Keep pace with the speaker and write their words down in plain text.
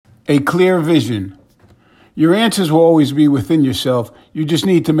A clear vision. Your answers will always be within yourself. You just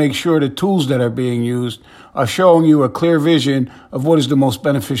need to make sure the tools that are being used are showing you a clear vision of what is the most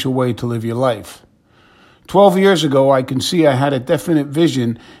beneficial way to live your life. 12 years ago, I can see I had a definite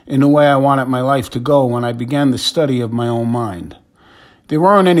vision in the way I wanted my life to go when I began the study of my own mind. There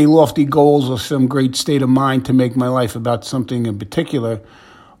weren't any lofty goals or some great state of mind to make my life about something in particular.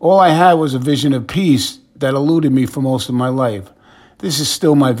 All I had was a vision of peace that eluded me for most of my life. This is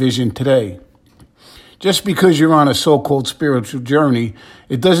still my vision today. Just because you're on a so-called spiritual journey,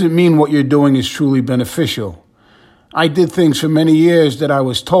 it doesn't mean what you're doing is truly beneficial. I did things for many years that I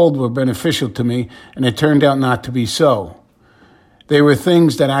was told were beneficial to me, and it turned out not to be so. They were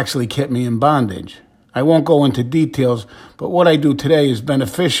things that actually kept me in bondage. I won't go into details, but what I do today is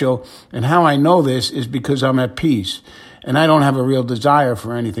beneficial, and how I know this is because I'm at peace, and I don't have a real desire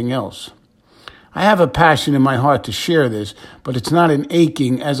for anything else. I have a passion in my heart to share this, but it's not an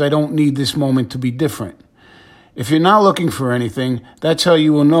aching, as I don't need this moment to be different. If you're not looking for anything, that's how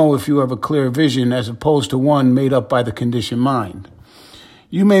you will know if you have a clear vision as opposed to one made up by the conditioned mind.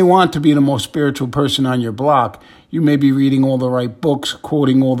 You may want to be the most spiritual person on your block. You may be reading all the right books,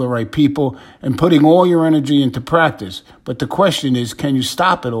 quoting all the right people, and putting all your energy into practice. But the question is, can you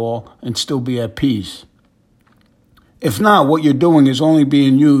stop it all and still be at peace? If not, what you're doing is only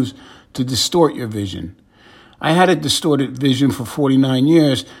being used to distort your vision. I had a distorted vision for 49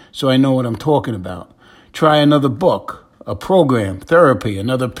 years, so I know what I'm talking about. Try another book, a program, therapy,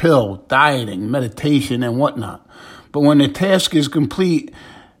 another pill, dieting, meditation, and whatnot. But when the task is complete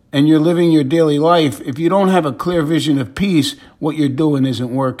and you're living your daily life, if you don't have a clear vision of peace, what you're doing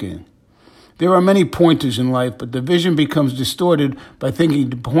isn't working. There are many pointers in life, but the vision becomes distorted by thinking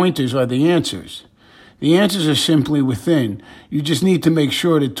the pointers are the answers. The answers are simply within. You just need to make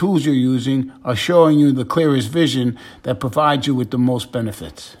sure the tools you're using are showing you the clearest vision that provides you with the most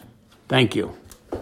benefits. Thank you.